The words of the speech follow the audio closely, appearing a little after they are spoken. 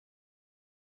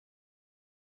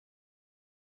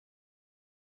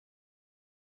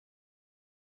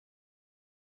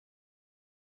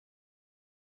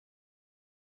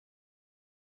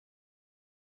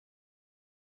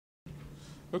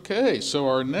Okay, so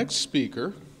our next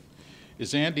speaker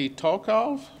is Andy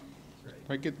Talkov. Did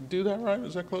I get to do that right?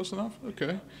 Is that close enough?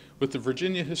 Okay. With the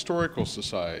Virginia Historical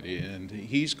Society, and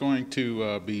he's going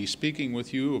to be speaking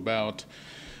with you about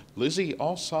Lizzie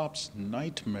Alsop's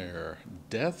nightmare,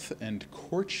 death and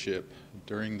courtship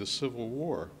during the Civil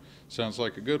War. Sounds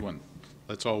like a good one.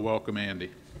 Let's all welcome Andy.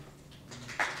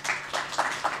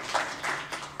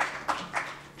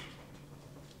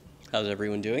 How's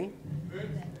everyone doing? Good.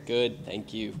 Good,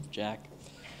 thank you, Jack.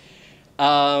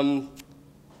 So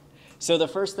the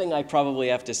first thing I probably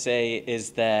have to say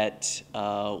is that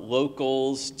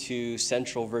locals to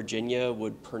Central Virginia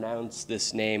would pronounce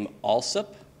this name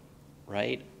Alsop,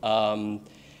 right? I'm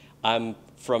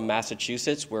from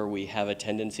Massachusetts, where we have a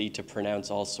tendency to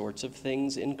pronounce all sorts of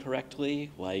things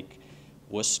incorrectly, like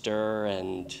Worcester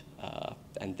and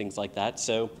things like that.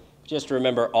 So just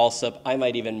remember Alsop. I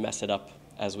might even mess it up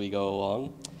as we go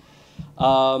along.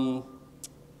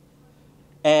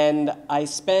 And I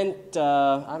spent,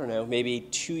 I don't know, maybe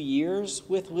 2 years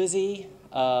with Lizzie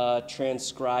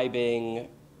transcribing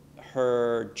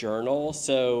her journal.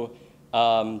 So,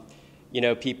 you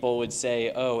know, people would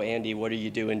say, "Oh, Andy, what are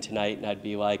you doing tonight?" And I'd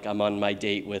be like, "I'm on my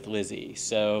date with Lizzie."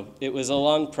 So it was a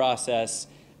long process.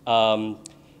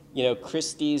 You know,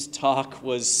 Christie's talk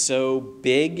was so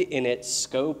big in its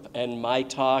scope, and my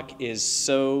talk is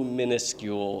so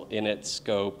minuscule in its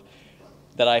scope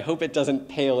that I hope it doesn't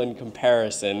pale in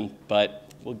comparison,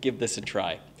 but we'll give this a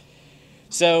try.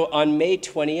 So on May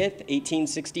 20th,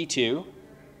 1862,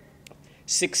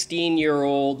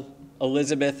 16-year-old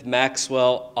Elizabeth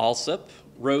Maxwell Alsop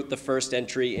wrote the first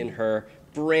entry in her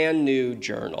brand new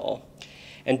journal.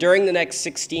 And during the next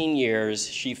 16 years,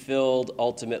 she filled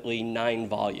ultimately 9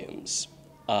 volumes,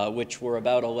 which were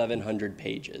about 1,100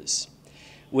 pages,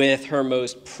 with her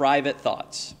most private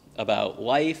thoughts about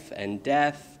life and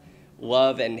death,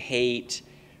 love and hate,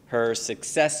 her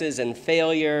successes and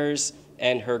failures,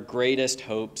 and her greatest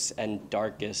hopes and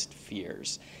darkest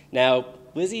fears. Now,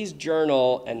 Lizzie's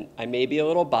journal, and I may be a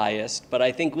little biased, but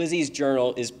I think Lizzie's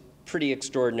journal is pretty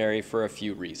extraordinary for a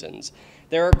few reasons.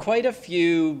 There are quite a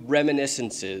few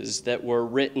reminiscences that were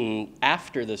written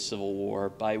after the Civil War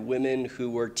by women who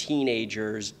were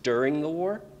teenagers during the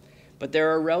war, but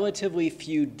there are relatively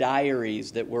few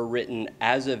diaries that were written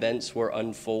as events were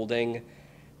unfolding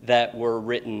that were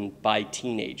written by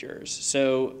teenagers.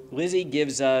 So Lizzie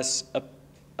gives us a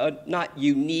not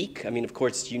unique, I mean, of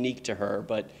course it's unique to her,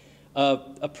 but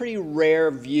a pretty rare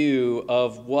view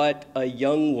of what a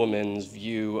young woman's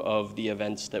view of the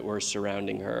events that were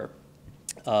surrounding her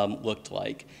looked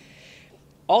like.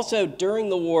 Also, during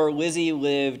the war, Lizzie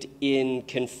lived in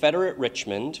Confederate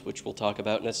Richmond, which we'll talk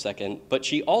about in a second, but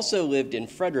she also lived in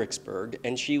Fredericksburg,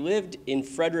 and she lived in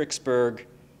Fredericksburg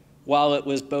while it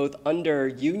was both under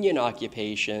Union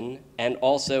occupation and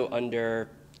also under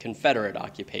Confederate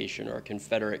occupation or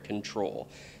Confederate control.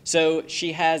 So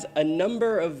she has a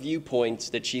number of viewpoints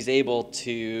that she's able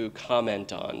to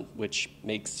comment on, which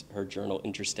makes her journal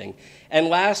interesting. And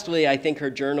lastly, I think her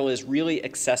journal is really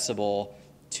accessible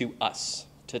to us,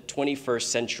 to 21st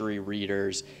century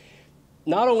readers,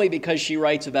 not only because she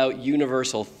writes about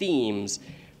universal themes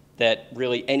that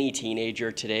really any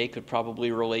teenager today could probably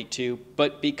relate to,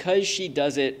 but because she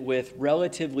does it with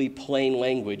relatively plain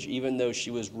language, even though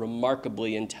she was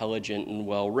remarkably intelligent and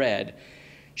well-read.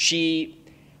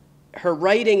 Her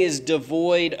writing is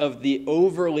devoid of the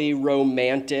overly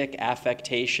romantic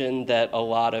affectation that a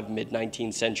lot of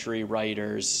mid-19th century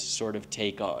writers sort of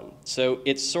take on. So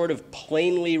it's sort of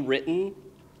plainly written,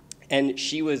 and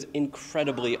she was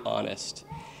incredibly honest.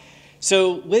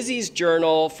 So Lizzie's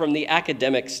journal, from the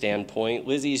academic standpoint,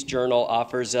 Lizzie's journal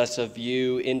offers us a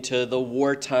view into the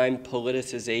wartime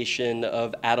politicization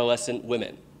of adolescent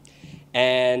women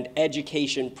and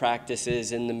education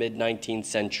practices in the mid-19th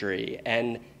century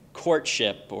and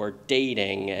courtship or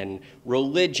dating and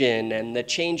religion and the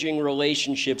changing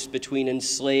relationships between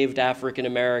enslaved African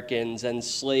Americans and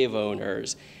slave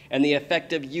owners and the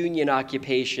effect of Union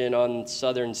occupation on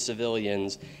Southern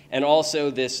civilians, and also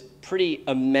this pretty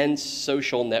immense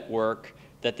social network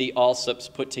that the Alsops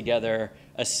put together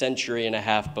a century and a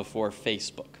half before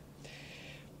Facebook.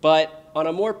 But on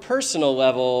a more personal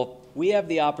level, we have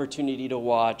the opportunity to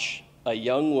watch a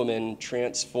young woman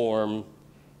transform,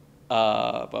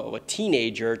 a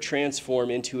teenager transform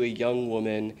into a young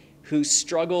woman who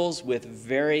struggles with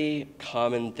very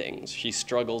common things. She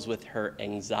struggles with her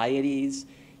anxieties,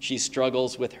 she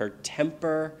struggles with her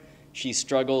temper, she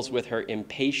struggles with her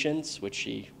impatience, which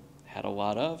she had a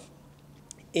lot of,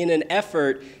 in an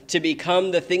effort to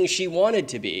become the thing she wanted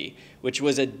to be, which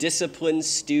was a disciplined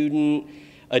student,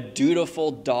 a dutiful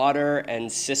daughter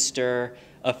and sister,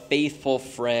 a faithful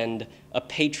friend, a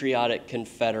patriotic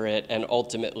Confederate, and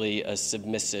ultimately a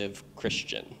submissive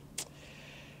Christian.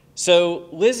 So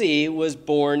Lizzie was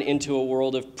born into a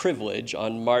world of privilege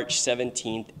on March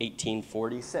 17,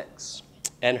 1846.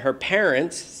 And her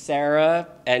parents, Sarah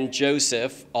and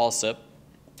Joseph Alsop,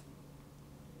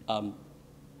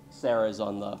 Sarah's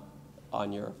on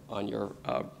your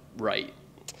right.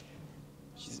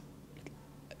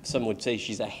 Some would say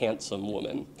she's a handsome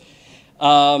woman.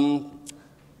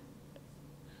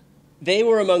 They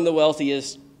were among the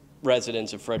wealthiest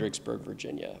residents of Fredericksburg,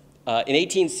 Virginia. In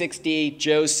 1860,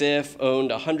 Joseph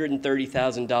owned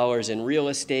 $130,000 in real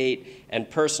estate and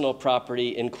personal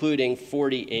property, including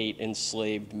 48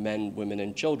 enslaved men, women,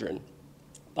 and children.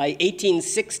 By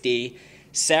 1860,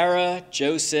 Sarah,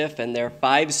 Joseph, and their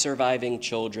 5 surviving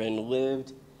children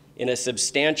lived in a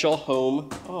substantial home,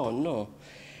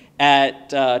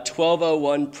 at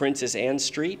 1201 Princess Anne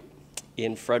Street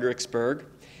in Fredericksburg.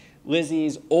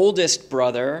 Lizzie's oldest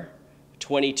brother,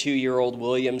 22-year-old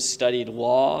William, studied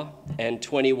law, and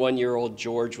 21-year-old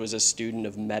George was a student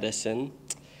of medicine.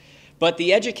 But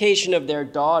the education of their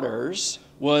daughters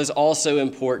was also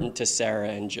important to Sarah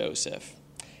and Joseph.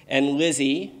 And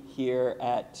Lizzie, here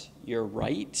at your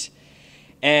right,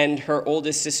 and her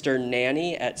oldest sister,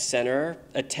 Nanny, at center,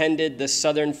 attended the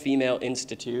Southern Female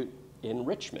Institute in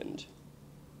Richmond.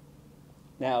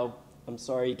 Now, I'm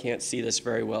sorry you can't see this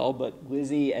very well, but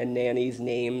Lizzie and Nanny's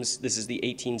names, this is the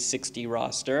 1860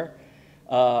 roster,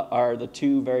 are the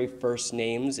 2 very first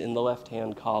names in the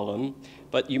left-hand column.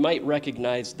 But you might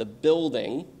recognize the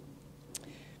building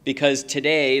because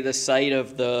today the site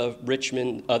of the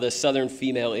the Southern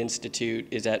Female Institute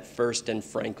is at First and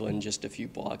Franklin, just a few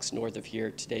blocks north of here.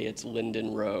 Today it's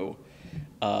Linden Row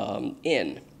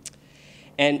Inn.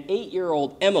 And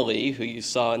 8-year-old Emily, who you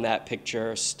saw in that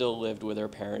picture, still lived with her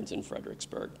parents in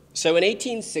Fredericksburg. So in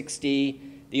 1860,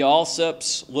 the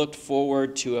Alsops looked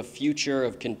forward to a future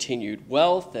of continued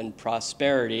wealth and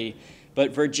prosperity,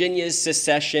 but Virginia's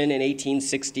secession in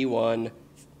 1861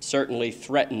 certainly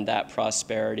threatened that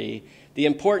prosperity. The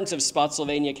importance of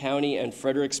Spotsylvania County and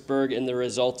Fredericksburg in the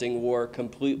resulting war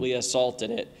completely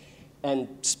assaulted it. And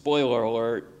spoiler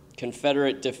alert,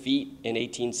 Confederate defeat in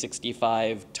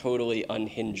 1865 totally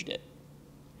unhinged it.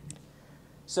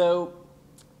 So,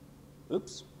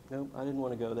 oops, no, I didn't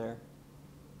want to go there.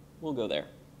 We'll go there.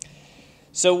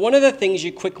 So one of the things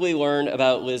you quickly learn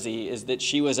about Lizzie is that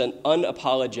she was an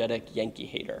unapologetic Yankee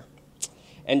hater.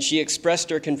 And she expressed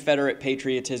her Confederate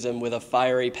patriotism with a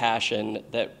fiery passion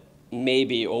that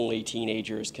maybe only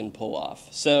teenagers can pull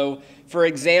off. So, for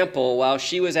example, while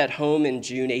she was at home in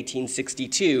June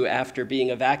 1862, after being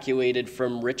evacuated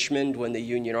from Richmond when the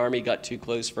Union Army got too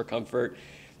close for comfort,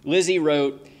 Lizzie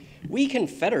wrote, "We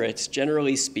Confederates,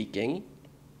 generally speaking,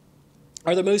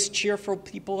 are the most cheerful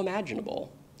people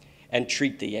imaginable and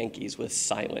treat the Yankees with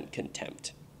silent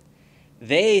contempt.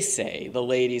 They say the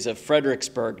ladies of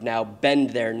Fredericksburg now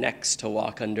bend their necks to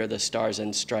walk under the stars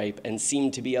and stripe and seem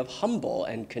to be of humble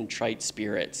and contrite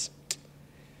spirits.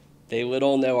 They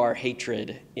little know our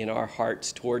hatred in our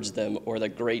hearts towards them or the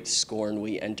great scorn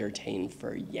we entertain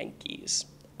for Yankees,"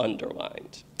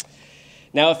 underlined.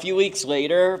 Now, a few weeks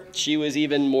later, she was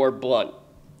even more blunt.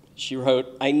 She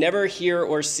wrote, "I never hear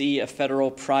or see a federal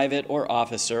private or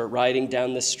officer riding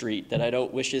down the street that I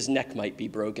don't wish his neck might be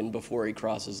broken before he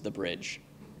crosses the bridge."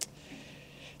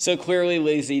 So clearly,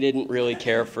 Lizzie didn't really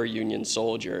care for Union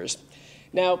soldiers.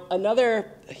 Now,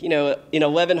 another, in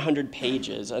 1,100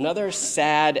 pages, another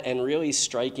sad and really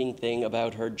striking thing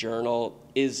about her journal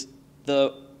is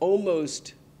the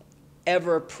almost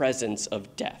ever presence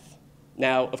of death.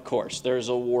 Now, of course, there's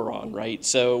a war on, right?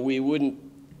 So we wouldn't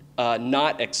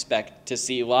not expect to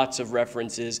see lots of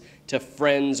references to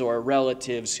friends or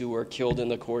relatives who were killed in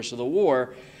the course of the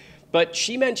war, but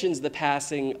she mentions the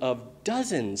passing of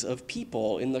dozens of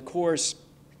people in the course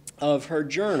of her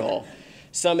journal.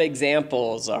 Some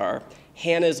examples are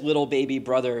Hannah's little baby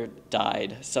brother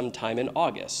died sometime in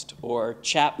August, or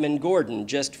Chapman Gordon,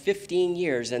 just 15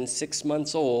 years and 6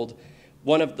 months old,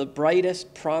 one of the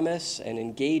brightest, promise and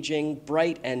engaging,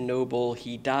 bright and noble,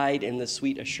 he died in the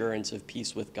sweet assurance of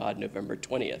peace with God, November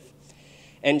 20th.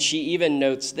 And she even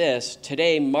notes this,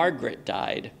 today Margaret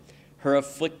died. Her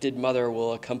afflicted mother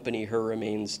will accompany her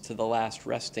remains to their last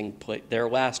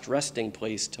resting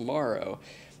place tomorrow.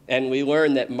 And we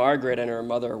learn that Margaret and her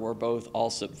mother were both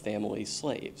Alsop family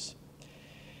slaves.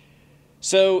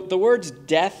 So the words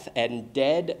death and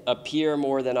dead appear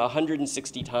more than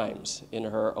 160 times in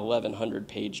her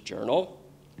 1,100-page journal.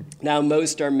 Now,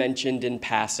 most are mentioned in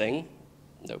passing,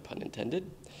 no pun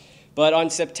intended, But on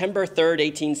September 3rd,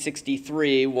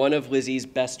 1863, one of Lizzie's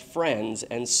best friends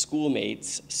and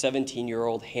schoolmates,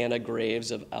 17-year-old Hannah Graves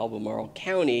of Albemarle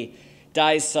County,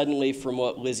 dies suddenly from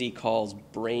what Lizzie calls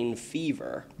brain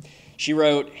fever. She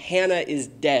wrote, "Hannah is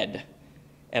dead,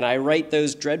 and I write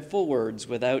those dreadful words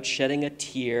without shedding a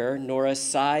tear, nor a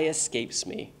sigh escapes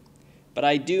me. But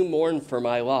I do mourn for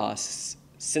my loss,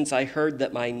 since I heard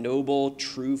that my noble,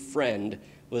 true friend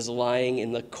was lying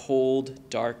in the cold,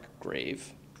 dark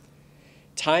grave.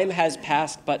 Time has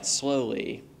passed but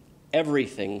slowly.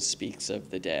 Everything speaks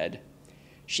of the dead.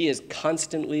 She is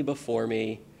constantly before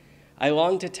me. I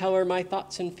long to tell her my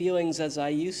thoughts and feelings as I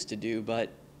used to do, but..."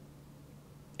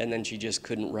 And then she just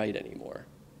couldn't write anymore.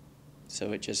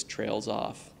 So it just trails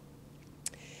off.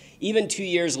 Even 2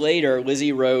 years later,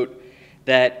 Lizzie wrote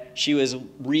that she was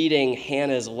reading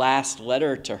Hannah's last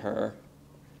letter to her,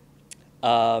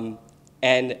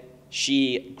 and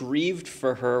she grieved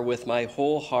for her with my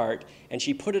whole heart, and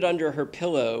she put it under her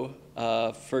pillow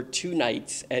for 2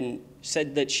 nights and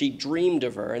said that she dreamed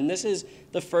of her. And this is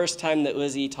the first time that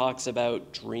Lizzie talks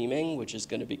about dreaming, which is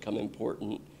going to become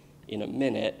important in a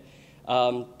minute.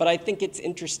 But I think it's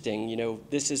interesting,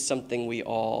 this is something we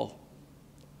all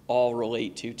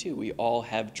relate to too. We all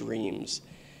have dreams.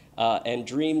 And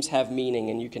dreams have meaning,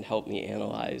 and you can help me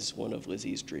analyze one of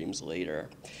Lizzie's dreams later.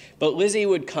 But Lizzie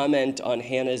would comment on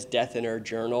Hannah's death in her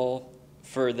journal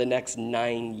for the next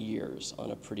 9 years on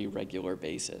a pretty regular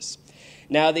basis.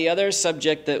 Now, the other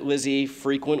subject that Lizzie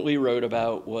frequently wrote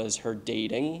about was her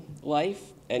dating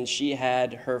life, and she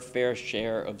had her fair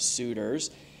share of suitors,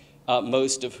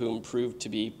 most of whom proved to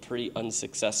be pretty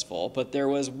unsuccessful. But there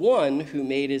was one who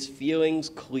made his feelings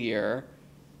clear,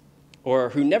 or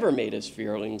who never made his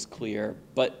feelings clear,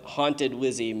 but haunted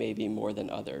Lizzie maybe more than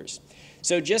others.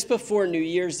 So just before New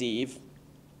Year's Eve,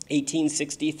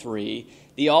 1863,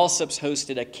 the Alsops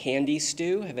hosted a candy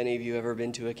stew. Have any of you ever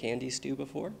been to a candy stew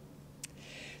before?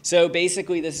 So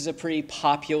basically, this is a pretty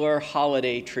popular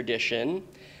holiday tradition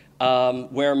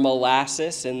where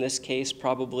molasses, in this case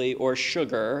probably, or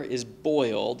sugar, is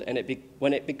boiled, and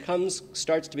when it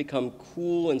starts to become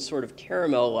cool and sort of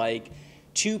caramel-like,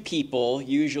 2 people,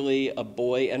 usually a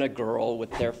boy and a girl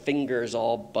with their fingers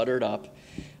all buttered up,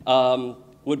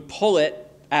 would pull it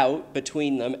out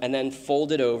between them and then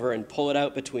fold it over and pull it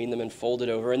out between them and fold it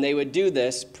over. And they would do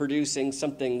this, producing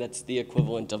something that's the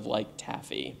equivalent of like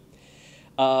taffy.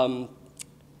 And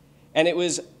it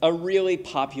was a really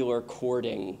popular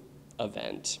courting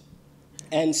event.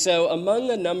 And so among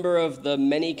a number of the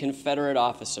many Confederate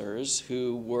officers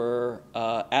who were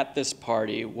at this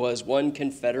party was one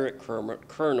Confederate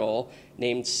colonel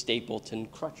named Stapleton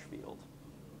Crutchfield.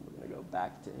 We're going to go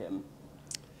back to him.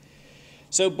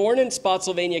 So born in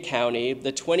Spotsylvania County,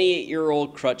 the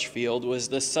 28-year-old Crutchfield was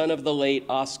the son of the late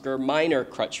Oscar Minor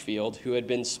Crutchfield, who had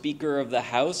been Speaker of the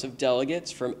House of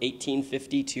Delegates from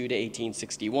 1852 to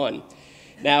 1861.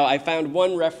 Now, I found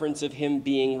one reference of him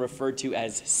being referred to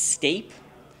as Stape,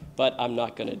 but I'm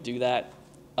not going to do that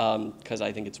because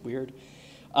I think it's weird.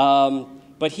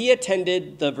 But he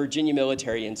attended the Virginia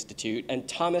Military Institute, and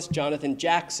Thomas Jonathan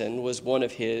Jackson was one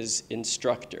of his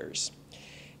instructors.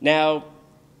 Now,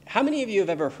 how many of you have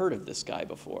ever heard of this guy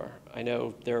before? I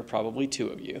know there are probably 2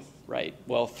 of you, right?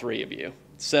 Well, 3 of you.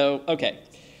 So, okay.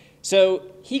 So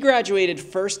he graduated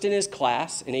first in his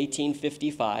class in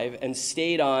 1855 and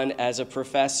stayed on as a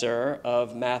professor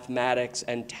of mathematics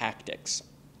and tactics.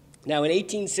 Now, in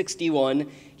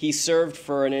 1861, he served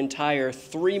for an entire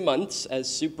 3 months as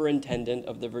superintendent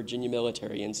of the Virginia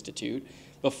Military Institute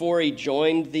before he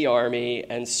joined the Army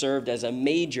and served as a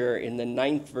major in the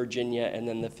 9th Virginia and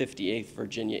then the 58th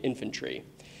Virginia Infantry.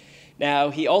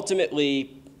 Now, he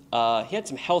ultimately, he had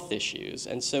some health issues,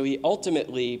 and so he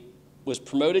ultimately was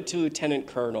promoted to lieutenant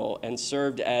colonel and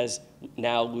served as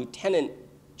now Lieutenant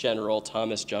General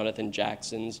Thomas Jonathan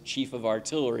Jackson's chief of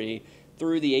artillery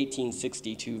through the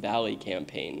 1862 Valley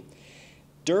Campaign.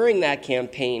 During that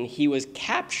campaign, he was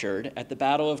captured at the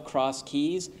Battle of Cross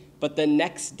Keys, but the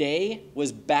next day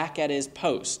was back at his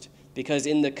post because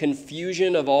in the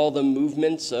confusion of all the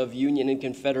movements of Union and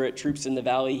Confederate troops in the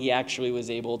valley, he actually was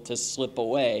able to slip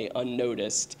away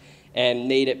unnoticed and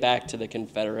made it back to the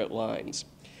Confederate lines.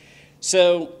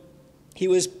 So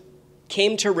he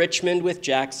came to Richmond with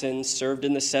Jackson, served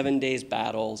in the 7 days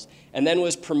battles, and then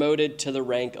was promoted to the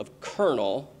rank of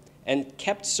colonel and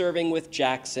kept serving with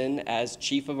Jackson as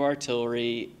chief of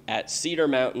artillery at Cedar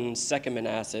Mountain, Second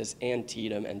Manassas,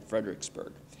 Antietam, and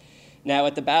Fredericksburg. Now,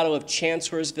 at the Battle of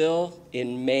Chancellorsville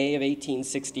in May of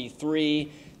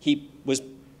 1863, he was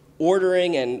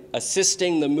ordering and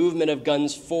assisting the movement of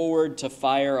guns forward to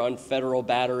fire on Federal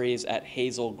batteries at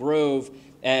Hazel Grove,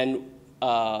 and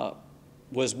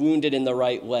was wounded in the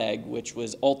right leg, which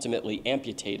was ultimately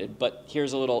amputated. But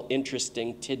here's a little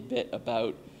interesting tidbit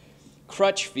about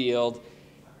Crutchfield.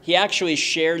 He actually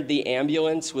shared the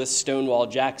ambulance with Stonewall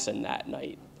Jackson that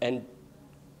night. And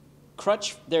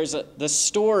the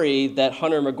story that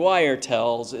Hunter McGuire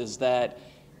tells is that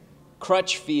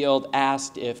Crutchfield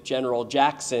asked if General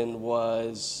Jackson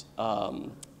was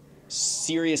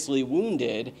seriously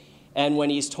wounded, and when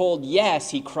he's told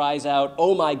yes, he cries out,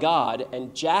 "Oh my God,"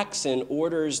 and Jackson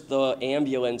orders the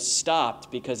ambulance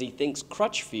stopped because he thinks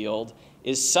Crutchfield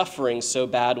is suffering so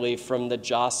badly from the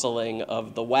jostling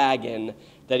of the wagon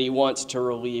that he wants to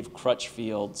relieve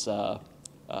Crutchfield's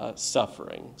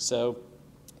suffering. So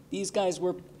these guys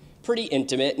were pretty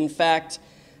intimate. In fact,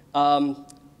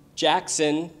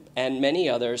 Jackson and many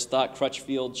others thought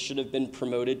Crutchfield should have been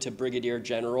promoted to brigadier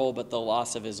general, but the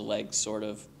loss of his legs sort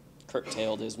of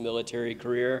curtailed his military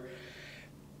career.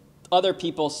 Other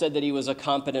people said that he was a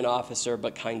competent officer,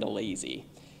 but kind of lazy.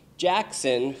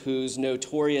 Jackson, who's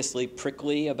notoriously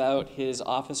prickly about his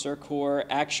officer corps,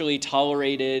 actually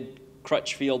tolerated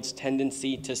Crutchfield's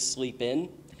tendency to sleep in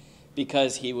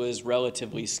because he was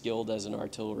relatively skilled as an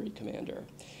artillery commander.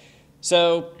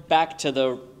 So back to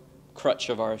the crutch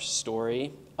of our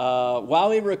story.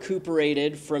 While he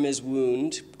recuperated from his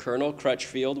wound, Colonel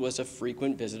Crutchfield was a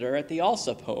frequent visitor at the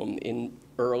Alsop home in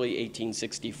early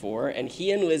 1864, and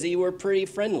he and Lizzie were pretty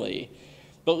friendly.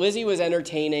 But Lizzie was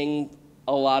entertaining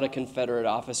a lot of Confederate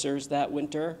officers that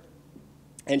winter,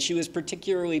 and she was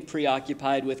particularly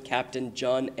preoccupied with Captain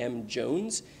John M.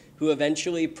 Jones, who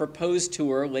eventually proposed to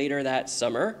her later that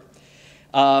summer.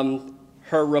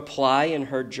 Her reply in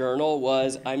her journal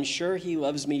was, "I'm sure he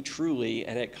loves me truly,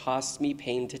 and it costs me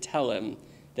pain to tell him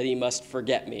that he must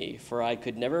forget me, for I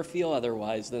could never feel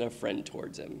otherwise than a friend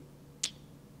towards him."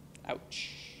 Ouch.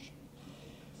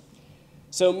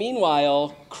 So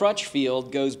meanwhile,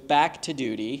 Crutchfield goes back to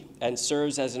duty and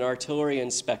serves as an artillery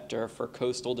inspector for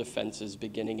coastal defenses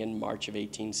beginning in March of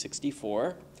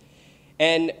 1864.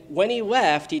 And when he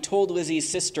left, he told Lizzie's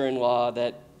sister-in-law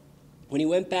that when he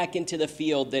went back into the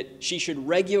field that she should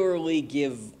regularly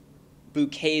give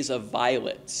bouquets of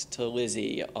violets to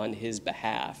Lizzie on his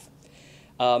behalf.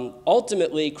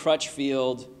 Ultimately,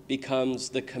 Crutchfield becomes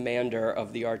the commander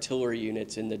of the artillery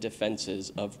units in the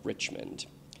defenses of Richmond.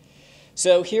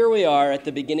 So here we are at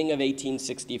the beginning of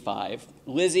 1865.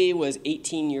 Lizzie was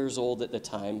 18 years old at the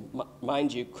time.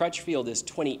 Mind you, Crutchfield is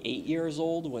 28 years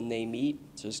old when they meet,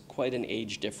 so there's quite an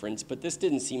age difference, but this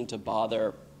didn't seem to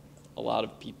bother a lot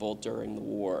of people during the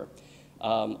war.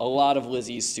 A lot of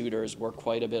Lizzie's suitors were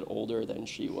quite a bit older than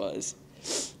she was.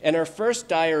 And her first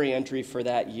diary entry for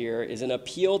that year is an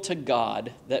appeal to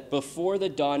God that before the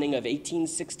dawning of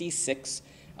 1866,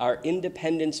 our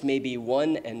independence may be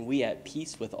won and we at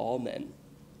peace with all men.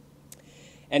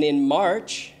 And in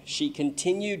March, she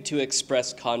continued to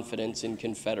express confidence in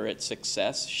Confederate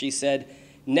success. She said,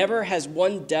 "Never has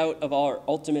one doubt of our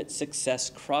ultimate success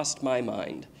crossed my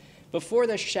mind. Before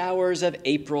the showers of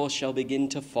April shall begin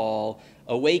to fall,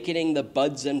 awakening the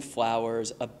buds and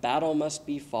flowers, a battle must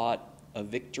be fought, a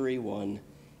victory won.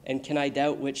 And can I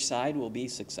doubt which side will be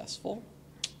successful?"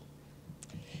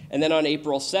 And then on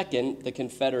April 2nd, the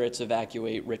Confederates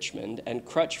evacuate Richmond, and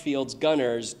Crutchfield's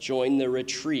gunners join the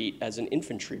retreat as an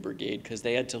infantry brigade because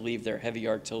they had to leave their heavy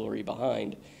artillery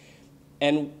behind.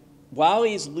 And while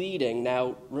he's leading,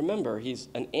 now remember, he's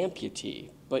an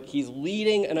amputee, but he's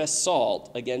leading an assault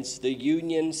against the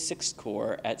Union 6th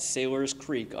Corps at Sailor's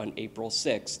Creek on April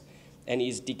 6th, and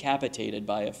he's decapitated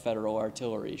by a Federal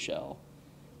artillery shell.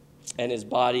 And his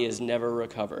body is never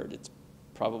recovered. It's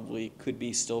probably could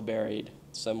be still buried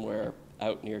somewhere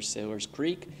out near Sailor's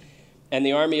Creek. And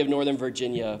the Army of Northern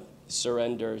Virginia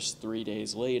surrenders 3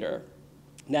 days later.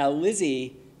 Now,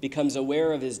 Lizzie becomes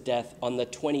aware of his death on the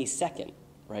 22nd,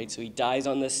 right? So he dies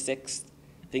on the 6th.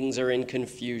 Things are in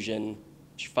confusion.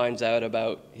 She finds out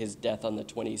about his death on the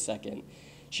 22nd.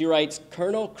 She writes,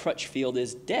 "Colonel Crutchfield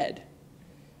is dead.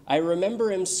 I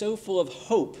remember him so full of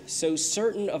hope, so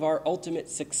certain of our ultimate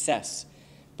success.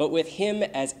 But with him,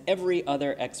 as every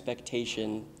other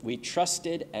expectation, we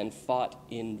trusted and fought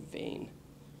in vain.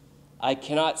 I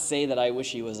cannot say that I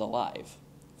wish he was alive,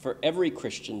 for every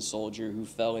Christian soldier who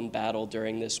fell in battle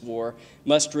during this war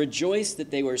must rejoice that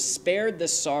they were spared the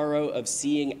sorrow of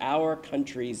seeing our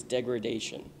country's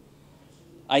degradation.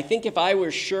 I think if I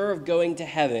were sure of going to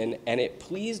heaven and it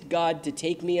pleased God to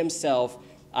take me himself,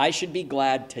 I should be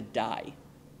glad to die.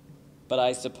 But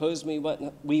I suppose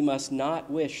we must not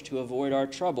wish to avoid our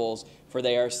troubles, for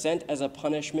they are sent as a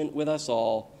punishment with us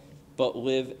all, but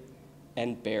live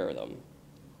and bear them."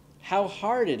 How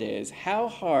hard it is, how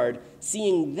hard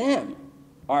seeing them,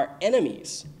 our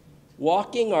enemies,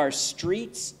 walking our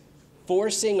streets,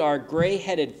 forcing our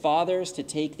gray-headed fathers to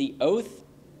take the oath,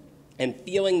 and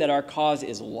feeling that our cause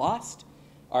is lost,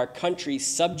 our country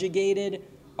subjugated,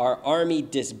 our army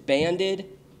disbanded,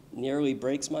 nearly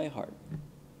breaks my heart.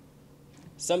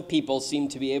 Some people seem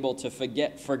to be able to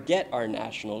forget our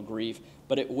national grief,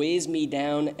 but it weighs me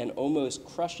down and almost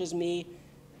crushes me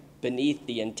beneath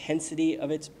the intensity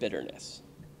of its bitterness.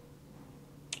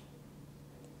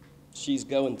 She's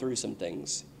going through some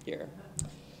things here.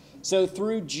 So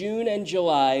through June and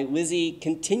July, Lizzie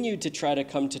continued to try to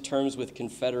come to terms with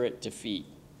Confederate defeat.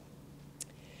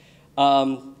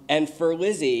 And for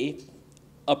Lizzie,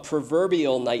 a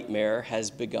proverbial nightmare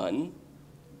has begun,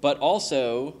 but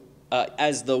also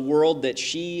as the world that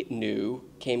she knew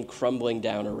came crumbling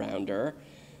down around her.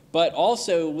 But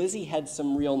also, Lizzie had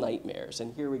some real nightmares,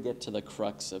 and here we get to the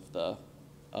crux of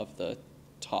the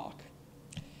talk.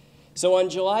 So on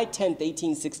July 10th,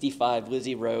 1865,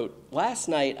 Lizzie wrote, "Last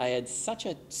night I had such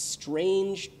a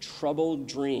strange, troubled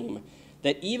dream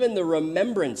that even the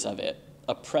remembrance of it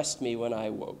oppressed me when I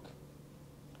woke.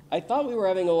 I thought we were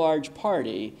having a large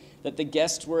party, that the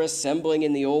guests were assembling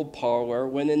in the old parlor,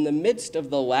 when in the midst of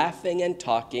the laughing and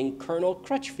talking, Colonel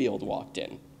Crutchfield walked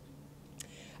in.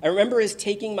 I remember his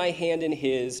taking my hand in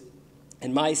his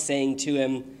and my saying to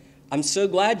him, 'I'm so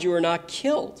glad you were not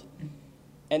killed.'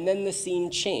 And then the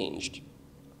scene changed.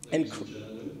 Ladies and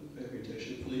gentlemen, pay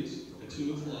attention, please. At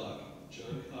 2 o'clock,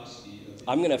 John Costi of the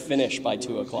I'm going to finish by 2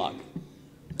 Civil War o'clock.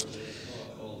 presents a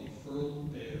talk called The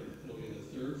Furled Banner. It'll be on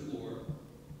the 3rd floor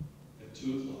at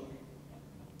 2 o'clock.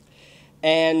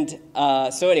 And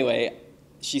so anyway,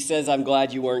 she says, 'I'm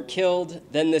glad you weren't killed.'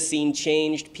 Then the scene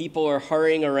changed. People are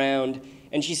hurrying around.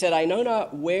 And she said, 'I know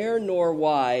not where nor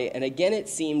why.' And again it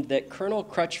seemed that Colonel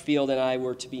Crutchfield and I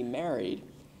were to be married.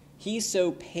 He's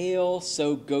so pale,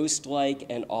 so ghost-like,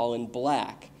 and all in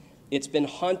black. It's been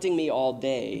haunting me all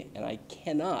day, and I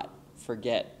cannot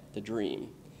forget the dream.'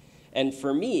 And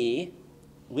for me,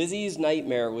 Lizzie's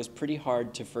nightmare was pretty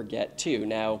hard to forget too.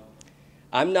 Now,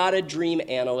 I'm not a dream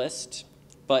analyst,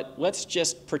 but let's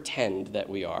just pretend that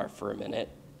we are for a minute.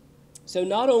 So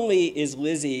not only is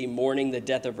Lizzie mourning the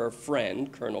death of her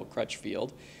friend, Colonel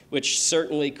Crutchfield, which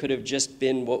certainly could have just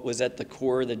been what was at the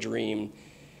core of the dream,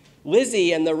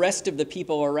 Lizzie and the rest of the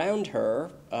people around her,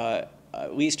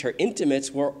 at least her intimates,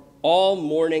 were all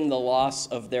mourning the loss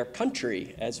of their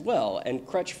country as well, and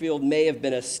Crutchfield may have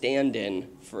been a stand-in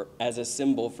as a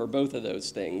symbol for both of those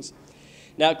things.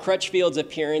 Now, Crutchfield's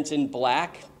appearance in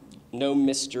black, no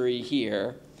mystery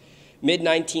here.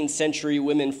 Mid-19th century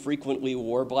women frequently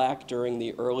wore black during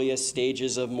the earliest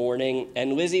stages of mourning,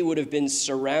 and Lizzie would have been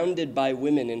surrounded by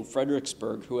women in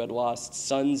Fredericksburg who had lost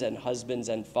sons and husbands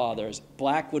and fathers.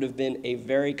 Black would have been a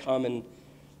very common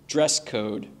dress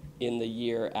code in the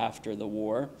year after the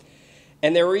war.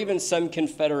 And there were even some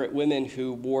Confederate women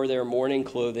who wore their mourning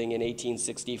clothing in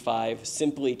 1865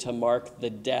 simply to mark the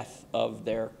death of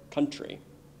their country.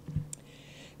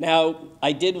 Now,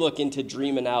 I did look into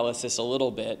dream analysis a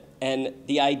little bit, and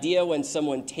the idea when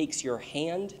someone takes your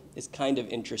hand is kind of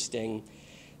interesting.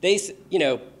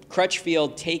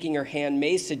 Crutchfield taking her hand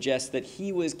may suggest that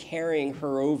he was carrying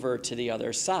her over to the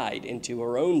other side into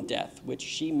her own death, which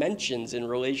she mentions in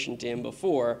relation to him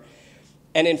before.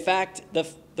 And in fact, the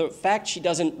fact she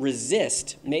doesn't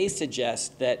resist may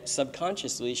suggest that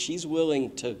subconsciously she's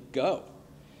willing to go.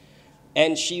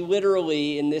 And she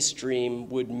literally, in this dream,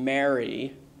 would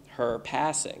marry her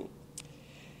passing.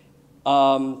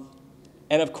 And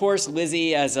of course,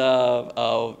 Lizzie, as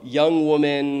a young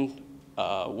woman,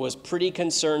 was pretty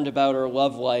concerned about her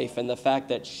love life and the fact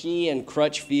that she and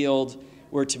Crutchfield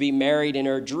were to be married in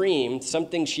her dream,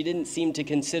 something she didn't seem to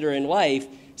consider in life,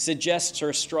 suggests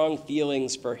her strong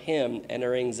feelings for him and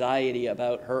her anxiety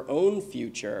about her own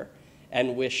future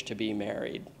and wish to be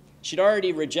married. She'd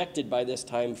already rejected by this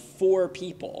time 4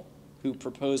 people who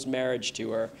proposed marriage to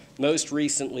her, most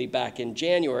recently back in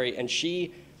January, and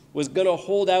she was going to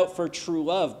hold out for true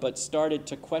love, but started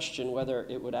to question whether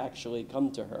it would actually come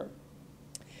to her.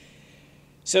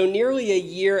 So nearly a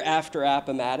year after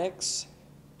Appomattox,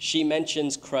 she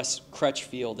mentions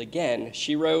Crutchfield again.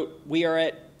 She wrote, "We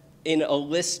are in a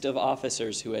list of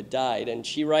officers who had died," and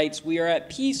she writes, "We are at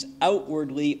peace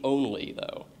outwardly only,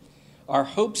 though. Our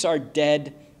hopes are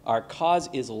dead, our cause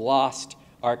is lost,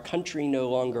 our country no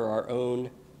longer our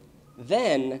own.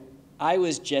 Then I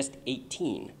was just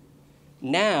 18.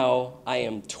 Now I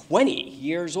am 20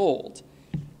 years old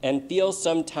and feel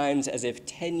sometimes as if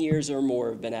 10 years or more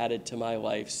have been added to my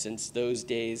life since those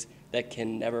days that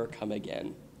can never come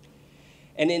again."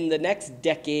 And in the next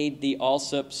decade, the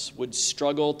Alsops would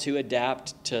struggle to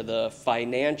adapt to the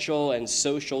financial and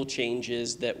social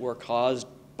changes that were caused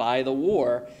by the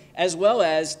war, as well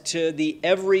as to the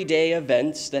everyday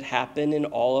events that happen in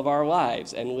all of our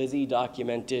lives, and Lizzie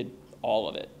documented all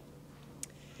of it.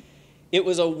 It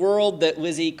was a world that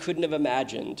Lizzie couldn't have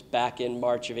imagined back in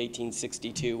March of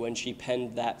 1862 when she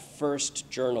penned that first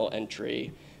journal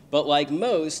entry, but like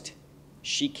most,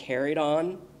 she carried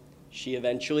on. She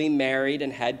eventually married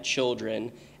and had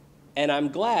children, and I'm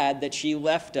glad that she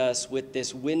left us with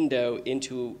this window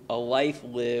into a life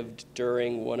lived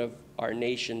during one of our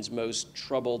nation's most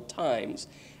troubled times.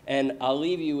 And I'll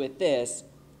leave you with this.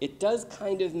 It does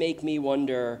kind of make me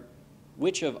wonder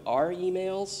which of our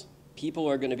emails people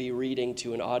are going to be reading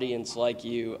to an audience like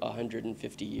you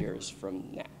 150 years from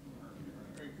now.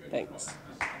 Thanks.